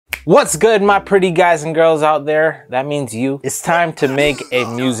What's good, my pretty guys and girls out there? That means you. It's time to make a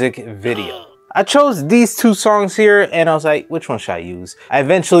music video. I chose these two songs here and I was like, which one should I use? I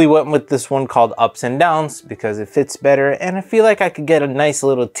eventually went with this one called Ups and Downs because it fits better and I feel like I could get a nice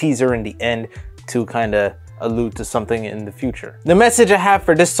little teaser in the end to kind of allude to something in the future. The message I have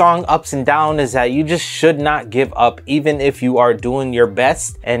for this song, Ups and Down, is that you just should not give up. Even if you are doing your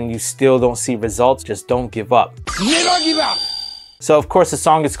best and you still don't see results, just don't give up. Never give up! So of course the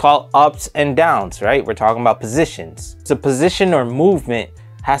song is called Ups and Downs, right? We're talking about positions. So position or movement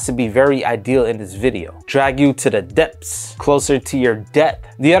has to be very ideal in this video. Drag you to the depths, closer to your death.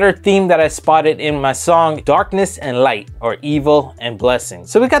 The other theme that I spotted in my song, darkness and light, or evil and blessing.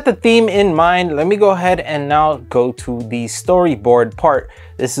 So we got the theme in mind. Let me go ahead and now go to the storyboard part.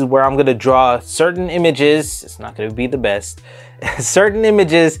 This is where I'm gonna draw certain images. It's not gonna be the best. Certain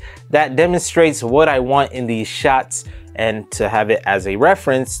images that demonstrates what I want in these shots and to have it as a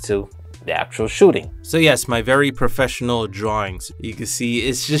reference to the actual shooting. So yes, my very professional drawings. You can see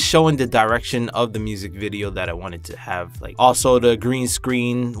it's just showing the direction of the music video that I wanted to have. Like also the green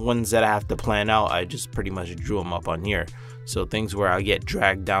screen ones that I have to plan out, I just pretty much drew them up on here. So things where I get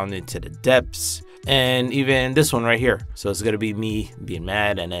dragged down into the depths, and even this one right here. So it's gonna be me being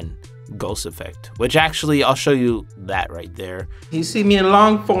mad and then ghost effect, which actually I'll show you that right there. You see me in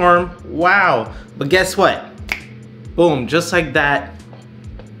long form, wow. But guess what? Boom, just like that.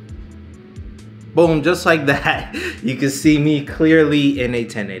 Boom, just like that, you can see me clearly in a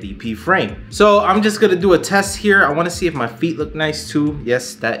 1080p frame. So I'm just gonna do a test here. I wanna see if my feet look nice too.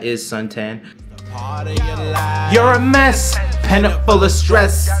 Yes, that is suntan. You're a mess, pen up full of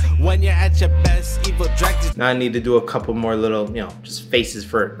stress. When you're at your best, evil drag. Now I need to do a couple more little, you know, just faces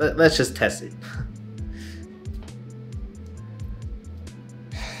for, let's just test it.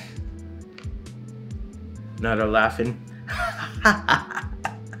 Now they're laughing.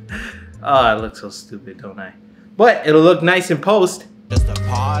 Oh, I look so stupid, don't I? But it'll look nice in post. Just a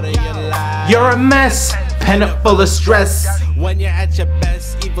part of your life. You're a mess, pen up full of stress. When you're at your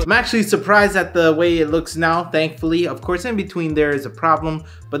best, evil. I'm actually surprised at the way it looks now, thankfully. Of course, in between there is a problem,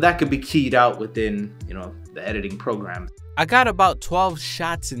 but that could be keyed out within, you know, the editing program. I got about 12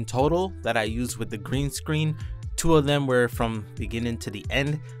 shots in total that I used with the green screen. 2 of them were from beginning to the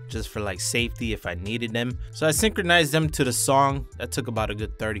end, just for like safety if I needed them. So I synchronized them to the song. That took about a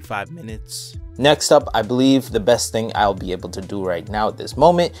good 35 minutes. Next up, I believe the best thing I'll be able to do right now at this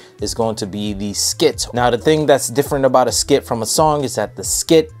moment is going to be the skit. Now the thing that's different about a skit from a song is that the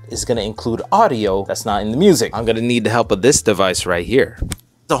skit is gonna include audio that's not in the music. I'm gonna need the help of this device right here.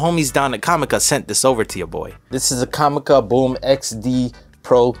 The homies down at Comica sent this over to your boy. This is a Comica Boom XD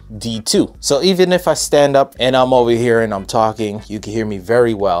Pro D2. So even if I stand up and I'm over here and I'm talking, you can hear me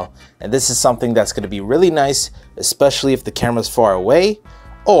very well. And this is something that's going to be really nice, especially if the camera's far away,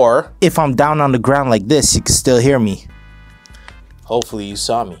 or if I'm down on the ground like this, you can still hear me. Hopefully you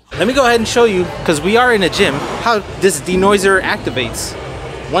saw me. Let me go ahead and show you, because we are in a gym, how this denoiser activates.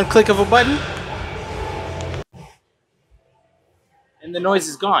 One click of a button and the noise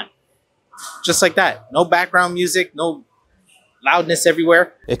is gone. Just like that. No background music, no loudness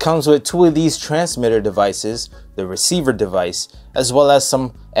everywhere. It comes with 2 of these transmitter devices, the receiver device, as well as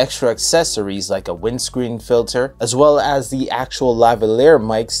some extra accessories like a windscreen filter, as well as the actual lavalier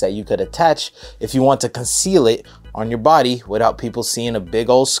mics that you could attach if you want to conceal it on your body without people seeing a big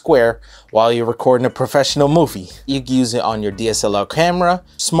old square while you're recording a professional movie. You can use it on your DSLR camera,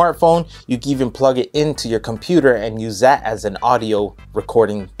 smartphone. You can even plug it into your computer and use that as an audio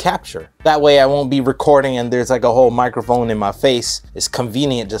recording capture. That way I won't be recording and there's like a whole microphone in my face. It's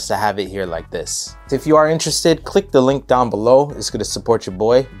convenient just to have it here like this. If you are interested, click the link down below. It's going to support your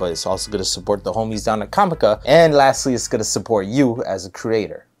boy, but it's also going to support the homies down at Comica. And lastly, it's going to support you as a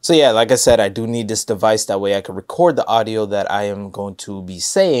creator. So yeah, like I said, I do need this device. That way I can record the audio that I am going to be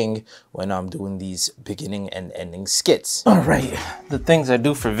saying when I'm doing these beginning and ending skits. All right, the things I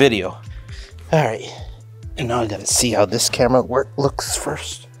do for video. All right, and now I gotta see how this camera looks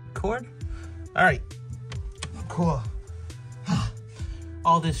first. Record? All right, cool.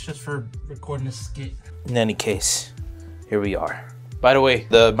 All this just for recording a skit. In any case, here we are. By the way,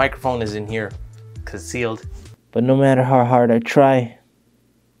 the microphone is in here, concealed. But no matter how hard I try,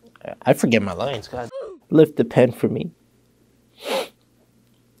 I forget my lines, God. Lift the pen for me.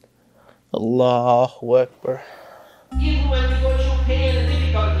 Allahu Akbar. Even when we go through pain and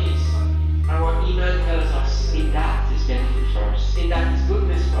difficulties, our iman tells us in that is benefit for us, in that is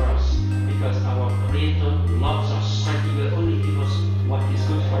goodness for us, because our Creator loves us and He will only give us what is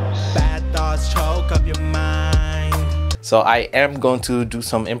good for us. Bad thoughts choke up your mind. So I am going to do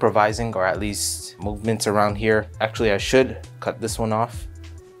some improvising, or at least movements around here. Actually, I should cut this one off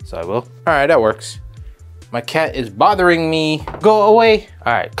So I will. All right, that works. My cat is bothering me. Go away.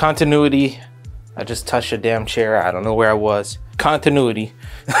 All right, continuity. I just touched a damn chair. I don't know where I was. Continuity.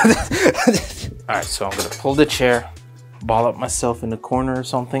 All right, so I'm gonna pull the chair, ball up myself in the corner or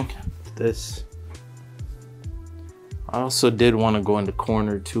something. This. I also did want to go in the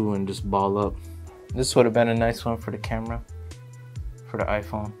corner too and just ball up. This would have been a nice one for the camera, for the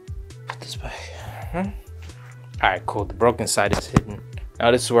iPhone. Put this back. All right, cool. The broken side is hidden. Now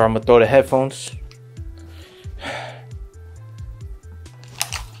this is where I'm gonna throw the headphones.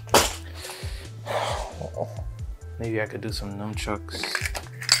 Maybe I could do some nunchucks.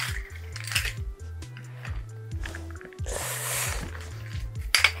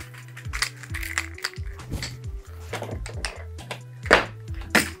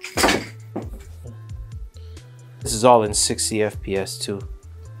 This is all in 60 FPS too.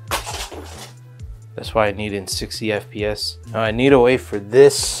 That's why I need it in 60 FPS. Now I need a way for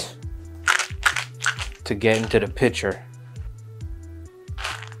this to get into the picture.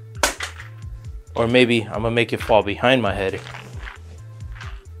 Or maybe I'm gonna make it fall behind my head.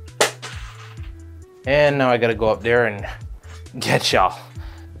 And now I gotta go up there and get y'all.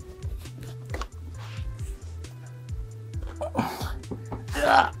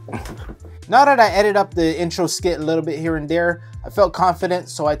 Now that I edited up the intro skit a little bit here and there, I felt confident,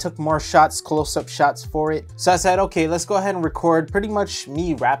 so I took more shots, close-up shots for it. So I said, okay, let's go ahead and record pretty much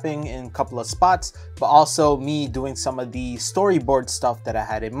me rapping in a couple of spots, but also me doing some of the storyboard stuff that I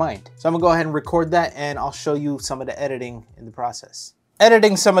had in mind. So I'm gonna go ahead and record that, and I'll show you some of the editing in the process.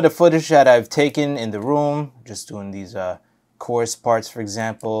 Editing some of the footage that I've taken in the room, just doing these chorus parts, for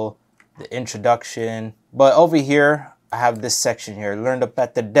example, the introduction. But over here, I have this section here, learned up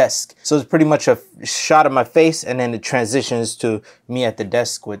at the desk. So it's pretty much a shot of my face, and then it transitions to me at the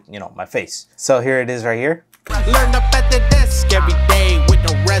desk with, you know, my face. So here it is right here. Learned up at the desk every day with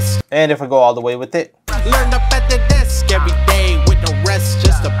no rest. And if I go all the way with it. Learned up at the desk every day with no rest.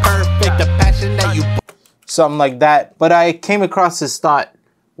 Just a perfect, the passion that you... Something like that. But I came across this thought.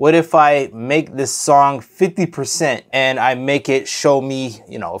 What if I make this song 50% and I make it show me,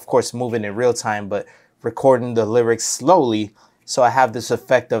 you know, of course, moving in real time, but recording the lyrics slowly, so I have this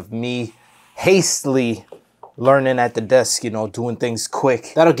effect of me hastily learning at the desk, you know, doing things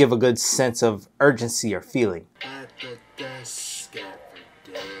quick. That'll give a good sense of urgency or feeling. At the desk every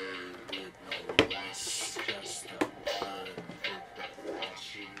day with no rest, just a burn with the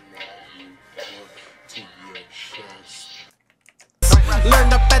passion that you put to your chest.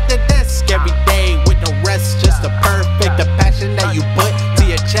 Learn up at the desk every day with no rest, just a perfect, the passion that you put to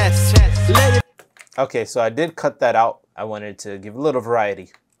your chest. Okay, so I did cut that out. I wanted to give a little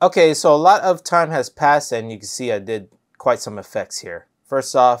variety. Okay, so a lot of time has passed, and you can see I did quite some effects here.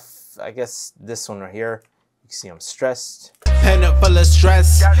 First off, I guess this one right here. You can see I'm stressed. Pen full of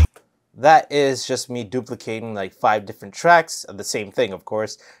stress. That is just me duplicating like 5 different tracks of the same thing, of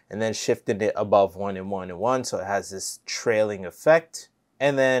course, and then shifting it above one and one and one, so it has this trailing effect,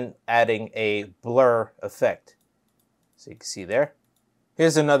 and then adding a blur effect. So you can see there.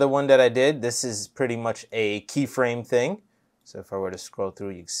 Here's another one that I did. This is pretty much a keyframe thing. So if I were to scroll through,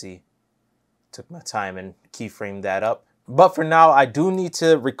 you can see, took my time and keyframed that up. But for now, I do need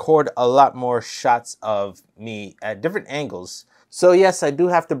to record a lot more shots of me at different angles. So yes, I do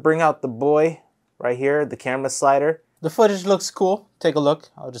have to bring out the boy right here, the camera slider. The footage looks cool. Take a look.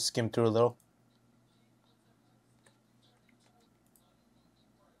 I'll just skim through a little.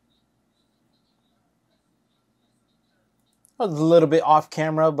 I was a little bit off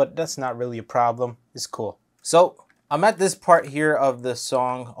camera, but that's not really a problem. It's cool. So I'm at this part here of the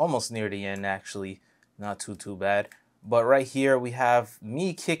song, almost near the end actually. Not too bad. But right here we have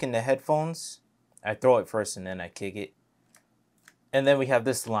me kicking the headphones. I throw it first and then I kick it. And then we have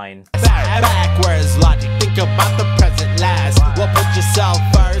this line. Backwards logic, think about the present last. Well, put yourself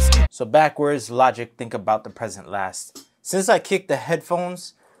first. So backwards logic, think about the present last. Since I kicked the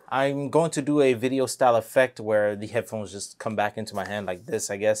headphones, I'm going to do a video style effect where the headphones just come back into my hand like this,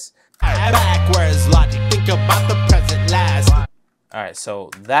 I guess. Backwards logic, think about the present last. All right, so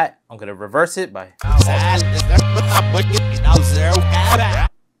that, I'm gonna reverse it by.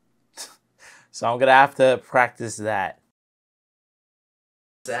 So I'm gonna have to practice that.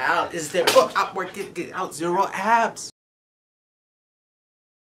 Out is there upward get out 0 abs.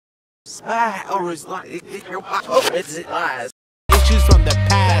 It's it lies. Issues from the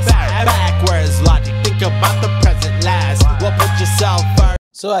past. Backwards logic, think about the present last. Well, put yourself first.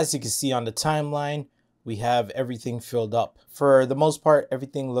 So as you can see on the timeline, we have everything filled up. For the most part,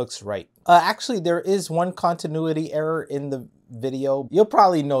 everything looks right. Actually, there is one continuity error in the video. You'll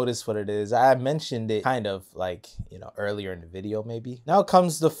probably notice what it is. I mentioned it kind of like, you know, earlier in the video maybe. Now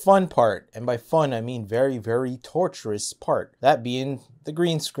comes the fun part. And by fun, I mean very, very torturous part. That being the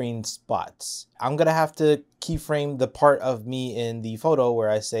green screen spots. I'm gonna have to keyframe the part of me in the photo where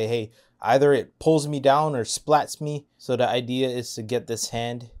I say, hey, either it pulls me down or splats me. So the idea is to get this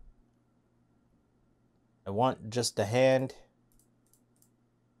hand. I want just the hand.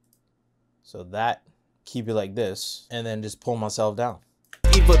 So that, keep it like this, and then just pull myself down.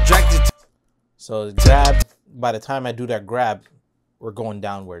 So grab, by the time I do that grab, we're going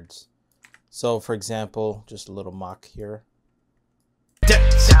downwards. So for example, just a little mock here.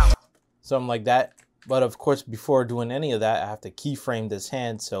 Something like that. But of course, before doing any of that, I have to keyframe this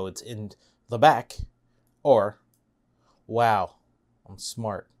hand so it's in the back. Or, wow, I'm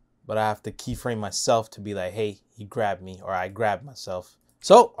smart. But I have to keyframe myself to be like, hey, he grabbed me, or I grabbed myself.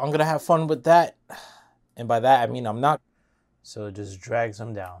 So I'm gonna have fun with that. And by that, I mean I'm not. So it just drags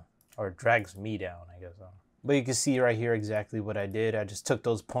them down, or drags me down, I guess. But you can see right here exactly what I did. I just took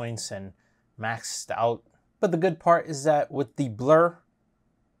those points and maxed out. But the good part is that with the blur,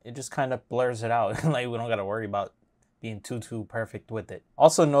 it just kind of blurs it out. Like we don't gotta worry about being too perfect with it.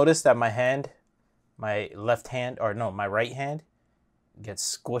 Also notice that my hand, my left hand, or no, my right hand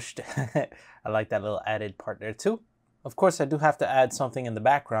gets squished. I like that little added part there too. Of course, I do have to add something in the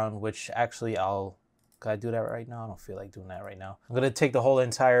background, which actually can I do that right now? I don't feel like doing that right now. I'm gonna take the whole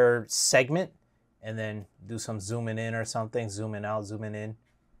entire segment and then do some zooming in or something, zooming out, zooming in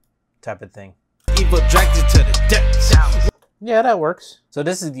type of thing. Evil dragged you to the depths. Yeah, that works. So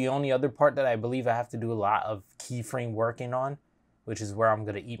this is the only other part that I believe I have to do a lot of keyframe working on, which is where I'm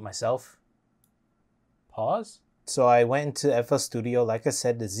gonna eat myself. Pause. So I went into FL Studio, like I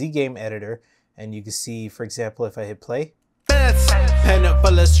said, the Z game editor, and you can see, for example, if I hit play. Pen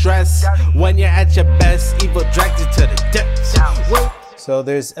full of stress. When you're at your best, evil dragged you to the depths. So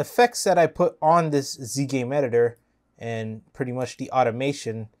there's effects that I put on this Z game editor, and pretty much the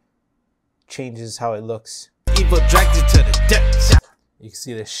automation changes how it looks. Evil dragged you to the depths. You can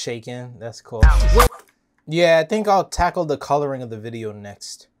see the shaking. That's cool. Yeah, I think I'll tackle the coloring of the video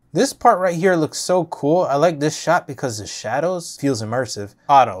next. This part right here looks so cool. I like this shot because the shadows feels immersive.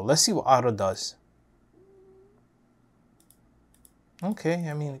 Auto. Let's see what auto does. Okay,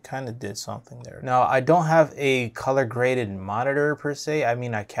 I mean, it kind of did something there. Now, I don't have a color graded monitor per se. I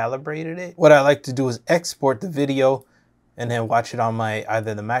mean, I calibrated it. What I like to do is export the video and then watch it on my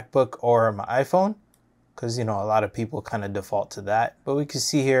either the MacBook or my iPhone. Because, you know, a lot of people kind of default to that. But we can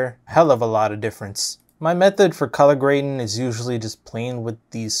see here, hell of a lot of difference. My method for color grading is usually just playing with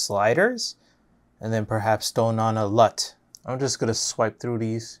these sliders and then perhaps throwing on a LUT. I'm just going to swipe through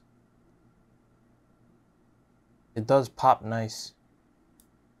these. It does pop nice.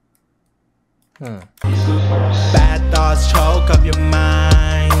 Bad thoughts choke up your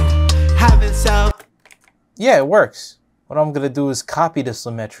mind. Having self. Yeah, it works. What I'm going to do is copy the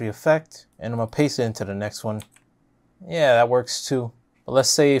symmetry effect and I'm going to paste it into the next one. Yeah, that works too. But let's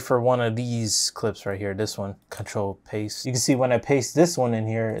say for one of these clips right here, this one, control paste. You can see when I paste this one in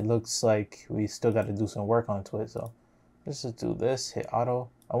here, it looks like we still got to do some work onto it. So let's just do this, hit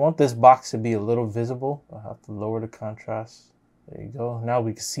auto. I want this box to be a little visible. I'll have to lower the contrast. There you go. Now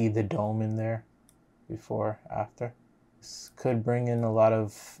we can see the dome in there before, after. This could bring in a lot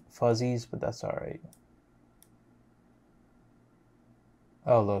of fuzzies, but that's all right.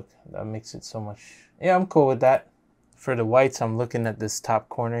 Oh, look, that makes it so much. Yeah, I'm cool with that. For the whites, I'm looking at this top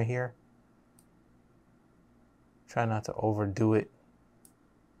corner here. Try not to overdo it.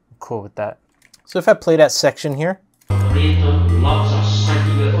 I'm cool with that. So if I play that section here. Creator loves us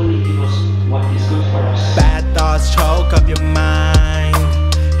and he will only give us what is good for us. Bad thoughts choke up your mind.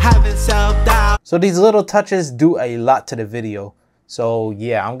 Having self-doubt. So these little touches do a lot to the video. So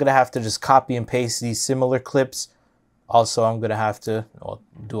yeah, I'm gonna have to just copy and paste these similar clips. Also, I'm gonna have to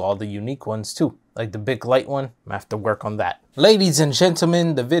do all the unique ones too. Like the big light one, I'm gonna have to work on that. Ladies and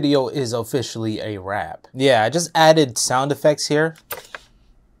gentlemen, the video is officially a wrap. Yeah, I just added sound effects here.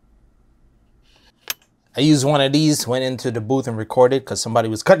 I used one of these, went into the booth and recorded because somebody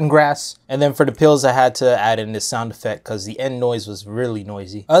was cutting grass. And then for the pills, I had to add in this sound effect because the end noise was really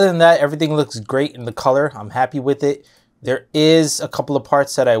noisy. Other than that, everything looks great in the color. I'm happy with it. There is a couple of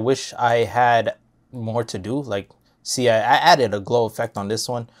parts that I wish I had more to do. Like, see, I added a glow effect on this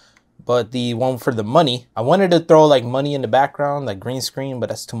one. But the one for the money, I wanted to throw like money in the background, like green screen, but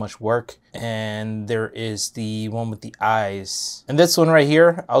that's too much work. And there is the one with the eyes. And this one right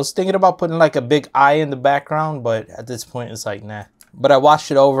here, I was thinking about putting like a big eye in the background, but at this point it's like, nah. But I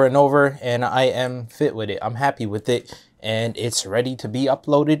watched it over and over and I am fit with it. I'm happy with it and it's ready to be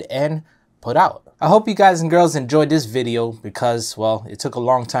uploaded and put out. I hope you guys and girls enjoyed this video because, well, it took a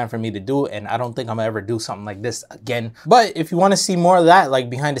long time for me to do and I don't think I'm gonna ever do something like this again. But if you want to see more of that, like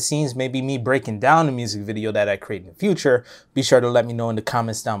behind the scenes, maybe me breaking down the music video that I create in the future, be sure to let me know in the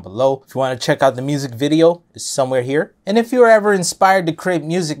comments down below. If you want to check out the music video, it's somewhere here. And if you were ever inspired to create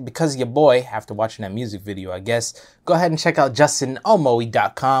music because of your boy, after watching that music video, I guess, go ahead and check out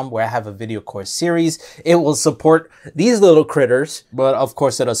JustinOmoi.com, where I have a video course series. It will support these little critters, but of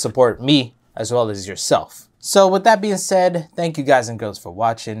course it'll support me as well as yourself. So with that being said, thank you guys and girls for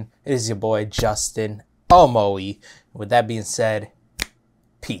watching. It is your boy Justin Omoi. With that being said,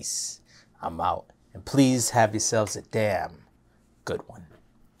 peace. I'm out. And please have yourselves a damn good one.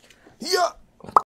 Yeah.